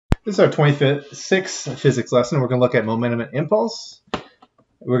This is our 26th physics lesson. We're going to look at momentum and impulse.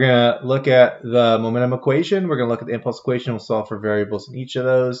 We're going to look at the momentum equation. We're going to look at the impulse equation. We'll solve for variables in each of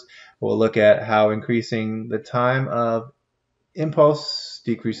those. We'll look at how increasing the time of impulse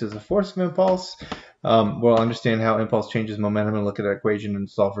decreases the force of impulse. We'll understand how impulse changes momentum and look at that equation and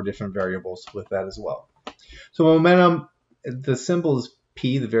solve for different variables with that as well. So momentum, the symbol is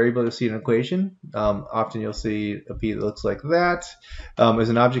P, the variable you'll see in an equation. Often you'll see a P that looks like that. Is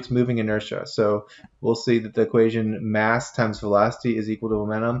an object's moving inertia. So we'll see that the equation mass times velocity is equal to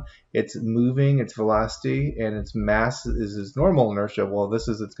momentum. It's moving, its velocity, and its mass is its normal inertia. Well, it's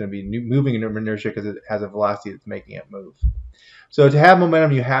going to be moving inertia because it has a velocity that's making it move. So to have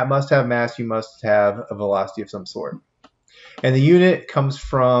momentum, you must have mass, you must have a velocity of some sort. And the unit comes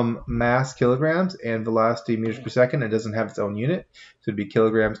from mass kilograms and velocity meters per second. It doesn't have its own unit, so it'd be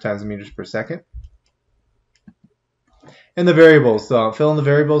kilograms times meters per second. And the variables, fill in the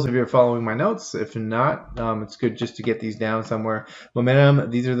variables if you're following my notes. If not, it's good just to get these down somewhere.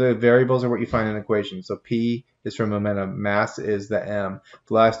 Momentum, these are the variables are what you find in an equation. So P is for momentum, mass is the M,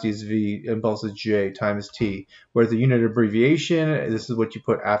 velocity is V, impulse is J, time is T. Whereas the unit abbreviation, this is what you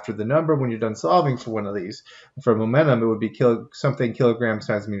put after the number when you're done solving for one of these. For momentum, it would be something kilograms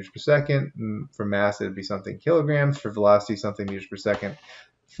times meters per second. For mass, it would be something kilograms. For velocity, something meters per second.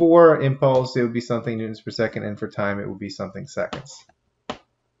 For impulse, it would be something newtons per second, and for time, it would be something seconds.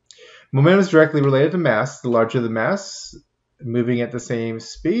 Momentum is directly related to mass. The larger the mass, moving at the same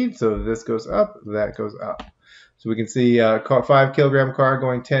speed, so this goes up, that goes up. So we can see a 5 kilogram car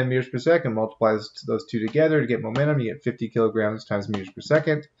going 10 meters per second, multiply those two together to get momentum, you get 50 kilograms times meters per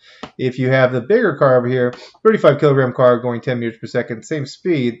second. If you have the bigger car over here, 35 kilogram car going 10 meters per second, same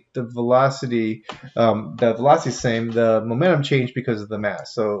speed, the velocity is the same, the momentum changed because of the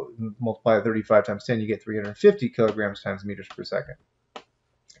mass. So multiply 35 times 10, you get 350 kilograms times meters per second.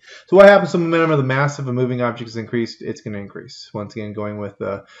 So what happens to momentum of the mass of a moving object is increased? It's going to increase. Once again, going with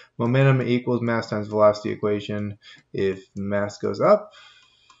the momentum equals mass times velocity equation. If mass goes up,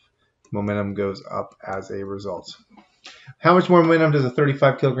 momentum goes up as a result. How much more momentum does a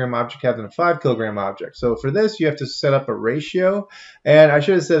 35 kilogram object have than a 5 kilogram object? So for this, you have to set up a ratio. And I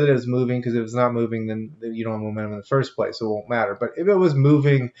should have said that it was moving, because if it's not moving, then you don't have momentum in the first place, so it won't matter. But if it was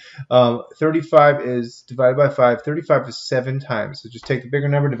moving, 35 is divided by 5. 35 is 7 times. So just take the bigger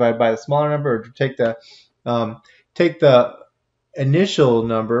number, divide by the smaller number, or take the initial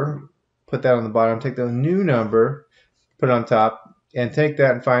number, put that on the bottom, take the new number, put it on top, and take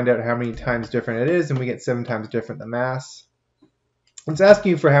that and find out how many times different it is, and we get 7 times different the mass. It's asking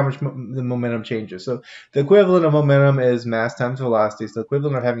you for how much the momentum changes. So the equivalent of momentum is mass times velocity. So the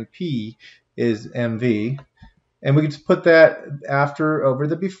equivalent of having P is mv. And we can just put that over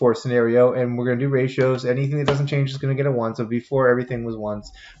the before scenario, and we're going to do ratios. Anything that doesn't change is going to get a 1. So before, everything was 1s.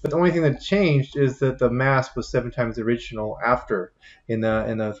 But the only thing that changed is that the mass was 7 times the original after in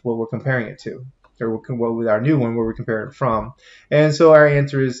what we're comparing it to. Or with our new one where we compare it from. And so our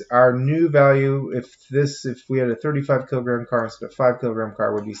answer is our new value, if we had a 35 kilogram car instead of a 5 kilogram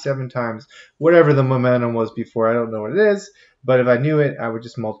car, would be 7 times whatever the momentum was before. I don't know what it is, but if I knew it, I would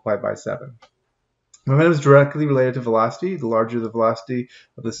just multiply by 7. Momentum is directly related to velocity. The larger the velocity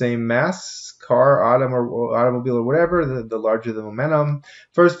of the same mass, car, automobile, or whatever, the larger the momentum.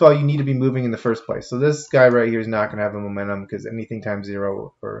 First of all, you need to be moving in the first place. So this guy right here is not going to have a momentum, because anything times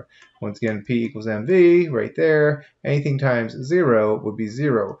 0, or once again, P equals mv right there. Anything times 0 would be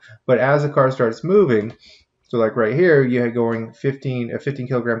 0. But as the car starts moving, so like right here, you have a 15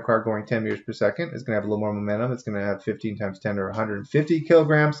 kilogram car going 10 meters per second is going to have a little more momentum. It's going to have 15 times 10 or 150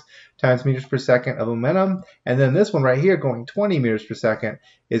 kilograms times meters per second of momentum. And then this one right here going 20 meters per second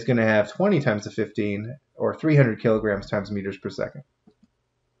is going to have 20 times the 15 or 300 kilograms times meters per second.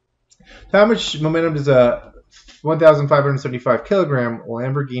 So how much momentum does a 1,575 kilogram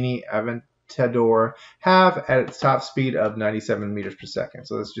Lamborghini Aventador have at its top speed of 97 meters per second?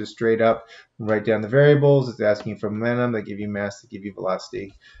 So let's just straight up write down the variables. It's asking you for momentum, they give you mass, they give you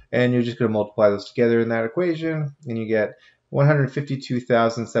velocity. And you're just going to multiply those together in that equation, and you get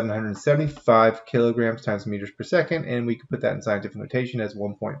 152,775 kilograms times meters per second, and we can put that in scientific notation as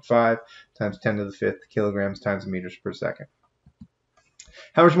 1.5 times 10 to the 5th kilograms times meters per second.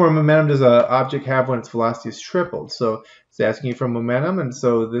 How much more momentum does an object have when its velocity is tripled? So it's asking you for momentum, and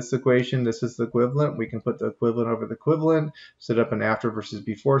so this equation, this is the equivalent. We can put the equivalent over the equivalent, set up an after versus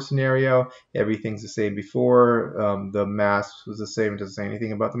before scenario. Everything's the same before. The mass was the same. It doesn't say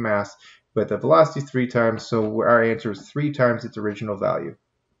anything about the mass, but the velocity is 3 times, so our answer is 3 times its original value.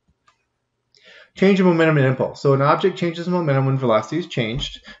 Change in momentum and impulse. So an object changes momentum when velocity is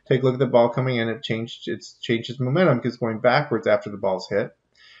changed. Take a look at the ball coming in. It changed its momentum because it's going backwards after the ball's hit.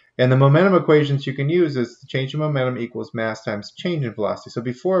 And the momentum equations you can use is the change in momentum equals mass times change in velocity. So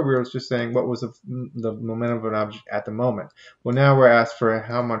before we were just saying what was the momentum of an object at the moment. Well, now we're asked for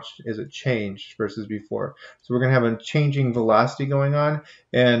how much is it changed versus before. So we're going to have a changing velocity going on.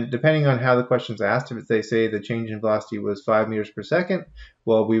 And depending on how the question's asked, if they say the change in velocity was 5 meters per second,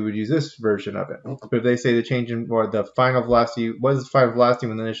 well, we would use this version of it. But if they say the change in, or the final velocity, what is the final velocity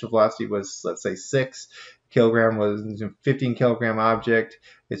when the initial velocity was, let's say, 6 kilogram, was a 15 kilogram object,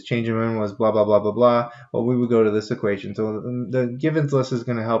 its change in momentum was blah, blah, blah, blah, blah, well, we would go to this equation. So the givens list is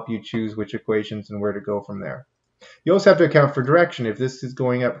going to help you choose which equations and where to go from there. You also have to account for direction. If this is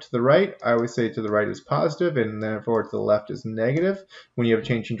going up to the right, I always say to the right is positive, and therefore to the left is negative. When you have a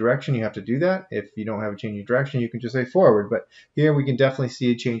change in direction, you have to do that. If you don't have a change in direction, you can just say forward. But here we can definitely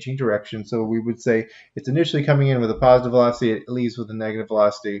see a changing direction. So we would say it's initially coming in with a positive velocity, it leaves with a negative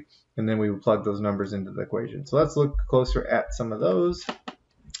velocity, and then we would plug those numbers into the equation. So let's look closer at some of those.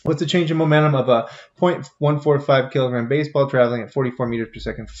 What's the change in momentum of a 0.145 kilogram baseball traveling at 44 meters per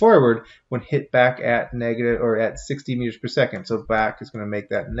second forward when hit back at negative or at 60 meters per second? So back is going to make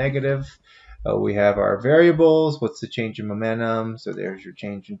that negative. We have our variables. What's the change in momentum? So there's your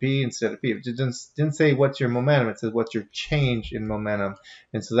change in P instead of P. It didn't say what's your momentum. It says what's your change in momentum.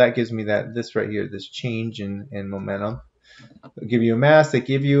 And so that gives me this right here, this change in momentum. They'll give you a mass, they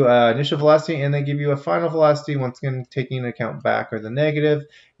give you initial velocity, and they give you a final velocity, once again taking into account back or the negative.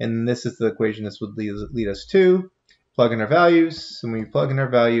 And this is the equation this would lead us to. Plug in our values. So when we plug in our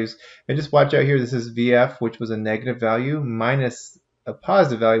values, and just watch out here, this is VF, which was a negative value, minus a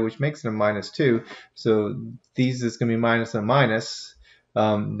positive value, which makes it a -2. So these is going to be minus and minus.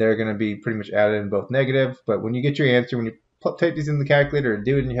 They're going to be pretty much added in both negative. But when you get your answer, when you type these in the calculator and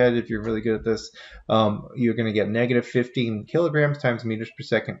do it in your head, if you're really good at this, you're going to get negative 15 kilograms times meters per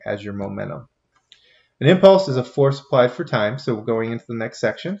second as your momentum. An impulse is a force applied for time, so we're going into the next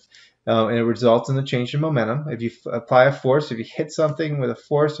section, and it results in the change in momentum. If you apply a force, if you hit something with a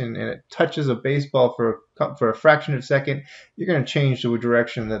force and it touches a baseball for a fraction of a second, you're going to change the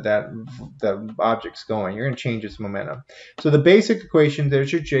direction that the object's going. You're going to change its momentum. So the basic equation,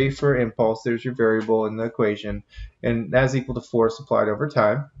 there's your J for impulse, there's your variable in the equation, and that's equal to force applied over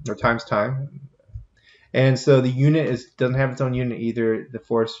time, or times time. And so the unit doesn't have its own unit either. The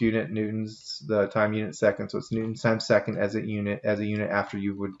force unit, newtons, the time unit, second. So it's newtons times second as a unit after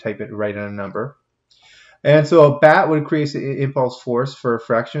you would type it right in a number. And so a bat would create an impulse force for a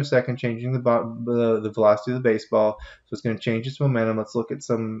fraction of a second, changing the velocity of the baseball. So it's going to change its momentum. Let's look at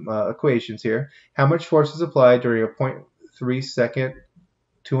some equations here. How much force is applied during a 0.3 second,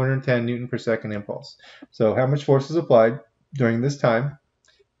 210 Newton per second impulse? So how much force is applied during this time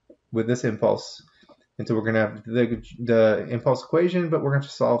with this impulse? And so we're going to have the impulse equation, but we're going to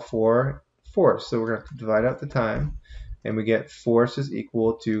solve for force. So we're going to have to divide out the time, and we get force is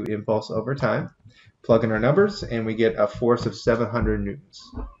equal to impulse over time. Plug in our numbers, and we get a force of 700 newtons.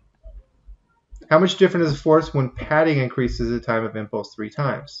 How much different is the force when padding increases the time of impulse 3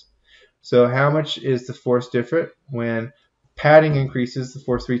 times? So how much is the force different when padding increases the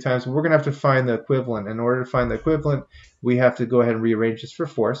force 3 times? We're going to have to find the equivalent. In order to find the equivalent, we have to go ahead and rearrange this for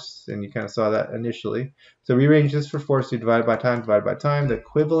force, and you kind of saw that initially. So rearrange this for force, you divide by time, divide by time. The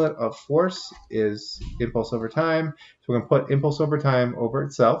equivalent of force is impulse over time. So we're going to put impulse over time over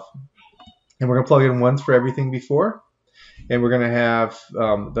itself, and we're going to plug in ones for everything before. And we're going to have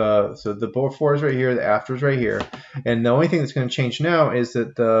the before is right here, the after is right here. And the only thing that's going to change now is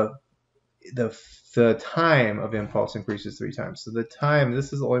that the time of impulse increases 3 times. So the time,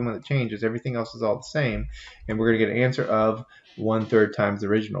 this is the only one that changes. Everything else is all the same. And we're going to get an answer of 1/3 times the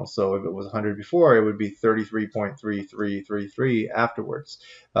original. So if it was 100 before, it would be 33.3333 afterwards.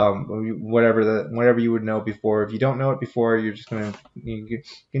 Whatever you would know before. If you don't know it before, you can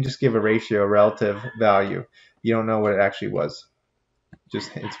just give a ratio, a relative value. You don't know what it actually was.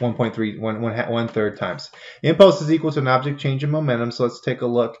 It's 1.3 times. Impulse is equal to an object change in momentum. So let's take a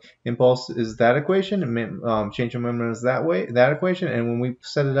look. Impulse is that equation, and change in momentum is that equation. And when we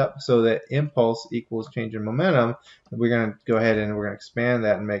set it up so that impulse equals change in momentum, we're going to go ahead and we're going to expand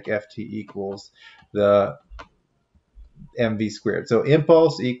that and make Ft equals the mv squared. So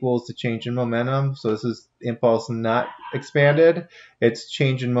impulse equals the change in momentum. So this is impulse not expanded. It's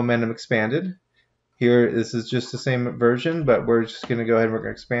change in momentum expanded. Here, this is just the same version, but we're just going to go ahead and we're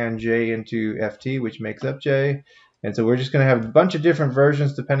going to expand J into Ft, which makes up J. And so we're just going to have a bunch of different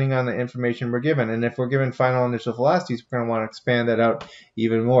versions depending on the information we're given. And if we're given final initial velocities, we're going to want to expand that out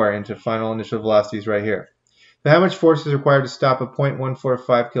even more into final initial velocities right here. How much force is required to stop a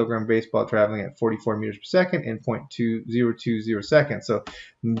 0.145 kilogram baseball traveling at 44 meters per second in 0.2020 seconds? So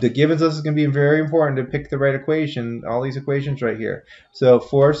the givens list is going to be very important to pick the right equation. All these equations right here. So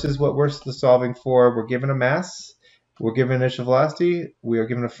force is what we're solving for. We're given a mass. We're given initial velocity. We are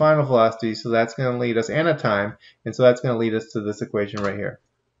given a final velocity. So that's going to lead us, and a time. And so that's going to lead us to this equation right here.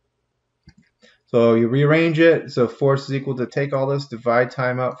 So you rearrange it. So force is equal to take all this, divide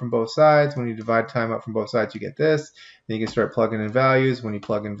time out from both sides. When you divide time out from both sides, you get this. Then you can start plugging in values. When you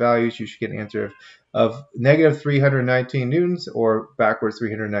plug in values, you should get an answer of negative 319 newtons or backwards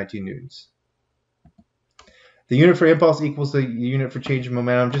 319 newtons. The unit for impulse equals the unit for change in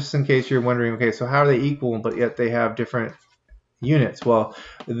momentum. Just in case you're wondering, okay, so how are they equal, but yet they have different units? Well,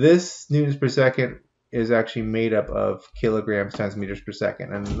 this newtons per second is actually made up of kilograms times meters per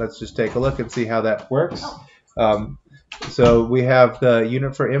second. And let's just take a look and see how that works. So we have the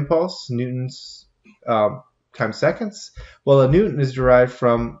unit for impulse, newtons times seconds. Well, a newton is derived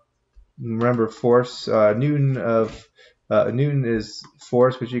from, remember, force. Newton is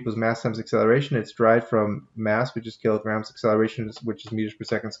force, which equals mass times acceleration. It's derived from mass, which is kilograms, acceleration, which is meters per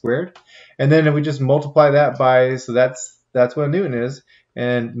second squared. And then we just multiply that by, so that's what a newton is,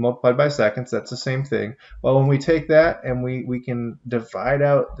 and multiplied by seconds, that's the same thing. Well, when we take that and we can divide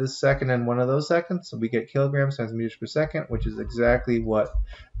out this second and one of those seconds, so we get kilograms times meters per second, which is exactly what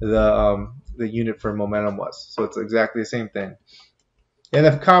the unit for momentum was. So it's exactly the same thing. And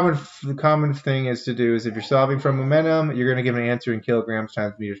the common thing is to do is if you're solving for momentum, you're going to give an answer in kilograms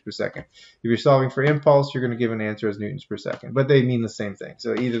times meters per second. If you're solving for impulse, you're going to give an answer as newtons per second. But they mean the same thing.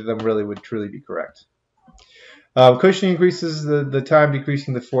 So either of them really would truly be correct. Cushioning increases the time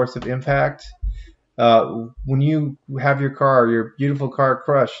decreasing the force of impact. When you have your beautiful car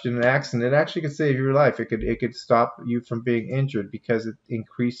crushed in an accident, it actually could save your life. It could stop you from being injured because it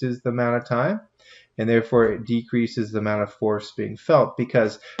increases the amount of time, and therefore it decreases the amount of force being felt.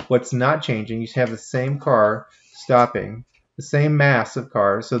 Because what's not changing, you have the same car stopping, the same mass of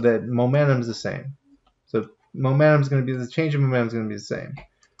cars, so that momentum is the same. So momentum is going to be the change of momentum is going to be the same.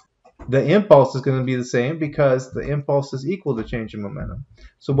 The impulse is going to be the same because the impulse is equal to change in momentum.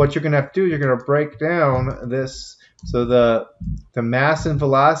 So what you're going to have to do, you're going to break down this. So the mass and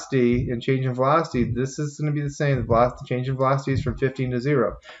velocity and change in velocity, this is going to be the same. The velocity, change in velocity is from 15 to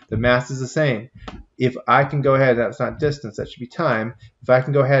 0. The mass is the same. If I can go ahead, that's not distance, that should be time. If I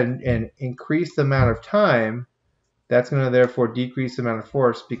can go ahead and increase the amount of time, that's going to therefore decrease the amount of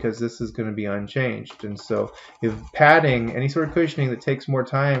force because this is going to be unchanged. And so if padding, any sort of cushioning that takes more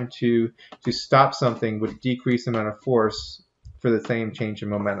time to stop something would decrease the amount of force for the same change in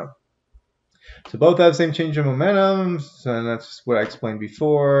momentum. So both have the same change in momentum, and that's what I explained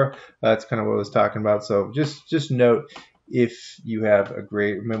before. That's kind of what I was talking about. So just note, if you have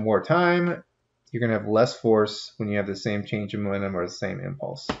more time, you're going to have less force when you have the same change in momentum or the same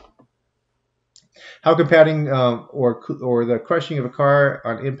impulse. How can padding or the crushing of a car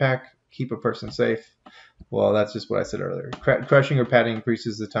on impact keep a person safe? Well, that's just what I said earlier. Crushing or padding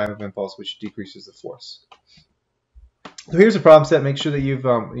increases the time of impulse, which decreases the force. So here's a problem set. Make sure that you've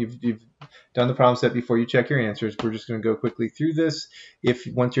done the problem set before you check your answers. We're just going to go quickly through this.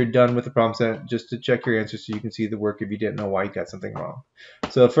 Once you're done with the problem set, just to check your answers so you can see the work if you didn't know why you got something wrong.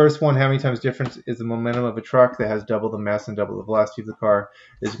 So the first one, how many times difference is the momentum of a truck that has double the mass and double the velocity of the car?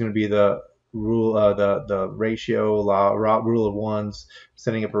 Is going to be the rule, the ratio law, rule of ones,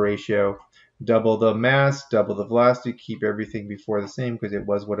 setting up a ratio. Double the mass, double the velocity, keep everything before the same because it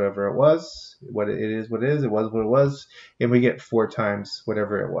was whatever it was. What it is, it was what it was, and we get 4 times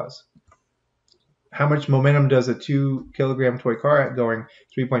whatever it was. How much momentum does a 2-kilogram toy car going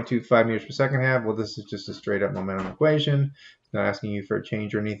 3.25 meters per second have? Well, this is just a straight up momentum equation. It's not asking you for a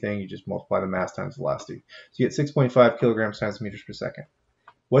change or anything. You just multiply the mass times velocity. So you get 6.5 kilograms times meters per second.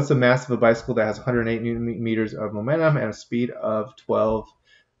 What's the mass of a bicycle that has 108 Newton meters of momentum and a speed of 12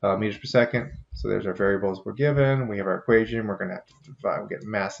 meters per second? So there's our variables we're given. We have our equation. We're going to have to divide, get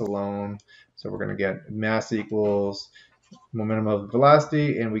mass alone. So we're going to get mass equals momentum of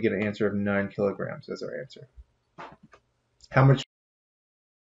velocity, and we get an answer of 9 kilograms as our answer. How much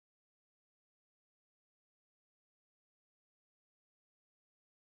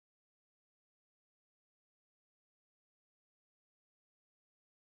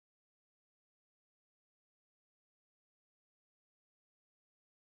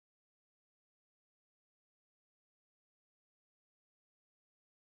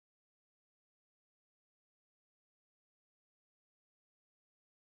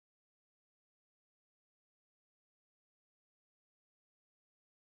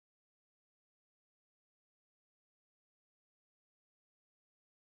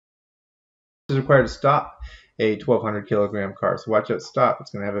is required to stop a 1,200 kilogram car. So watch it stop.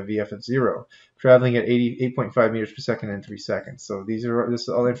 It's going to have a VF of 0, traveling at 8.5 meters per second in 3 seconds. So this is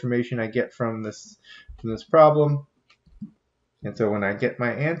all information I get from this problem. And so when I get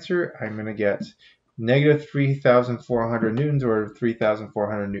my answer, I'm going to get negative 3,400 newtons, or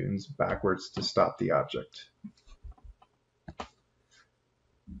 3,400 newtons backwards to stop the object.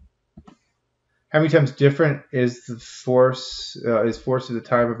 How many times different is the force? Force at the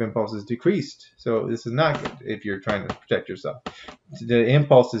time of impulse is decreased. So this is not good if you're trying to protect yourself. The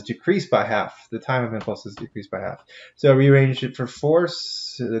impulse is decreased by half. The time of impulse is decreased by half. So rearrange it for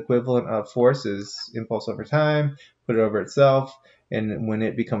force. The equivalent of force is impulse over time. Put it over itself. And when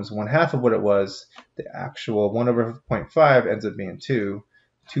it becomes 1/2 of what it was, the actual 1 over 0.5 ends up being 2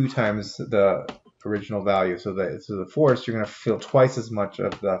 times the original value. So the force, you're going to feel twice as much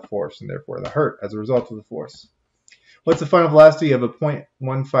of the force, and therefore the hurt as a result of the force. What's the final velocity of a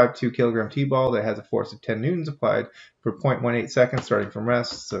 0.152 kilogram t-ball that has a force of 10 newtons applied for 0.18 seconds starting from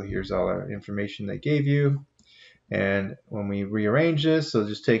rest? So here's all the information they gave you. And when we rearrange this, so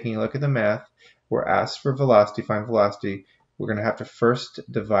just taking a look at the math, we're asked for velocity, find velocity. We're going to have to first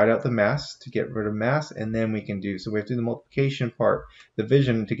divide out the mass to get rid of mass, and then we can do, so we have to do the multiplication part,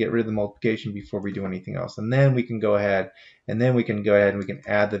 division, to get rid of the multiplication before we do anything else. And then we can go ahead, and we can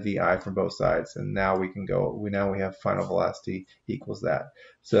add the VI from both sides, and now we can go, now we have final velocity equals that.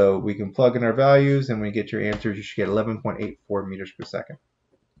 So we can plug in our values, and when you get your answers, you should get 11.84 meters per second.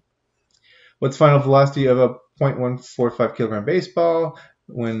 What's final velocity of a 0.145 kilogram baseball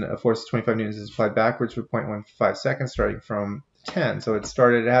when a force of 25 newtons is applied backwards for 0.15 seconds starting from 10? So it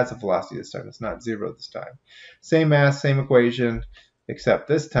has a velocity this time. It's not 0 this time. Same mass, same equation, except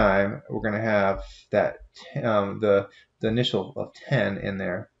this time we're going to have that the initial of 10 in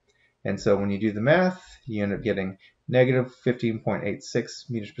there. And so when you do the math, you end up getting negative 15.86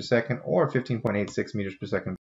 meters per second, or 15.86 meters per second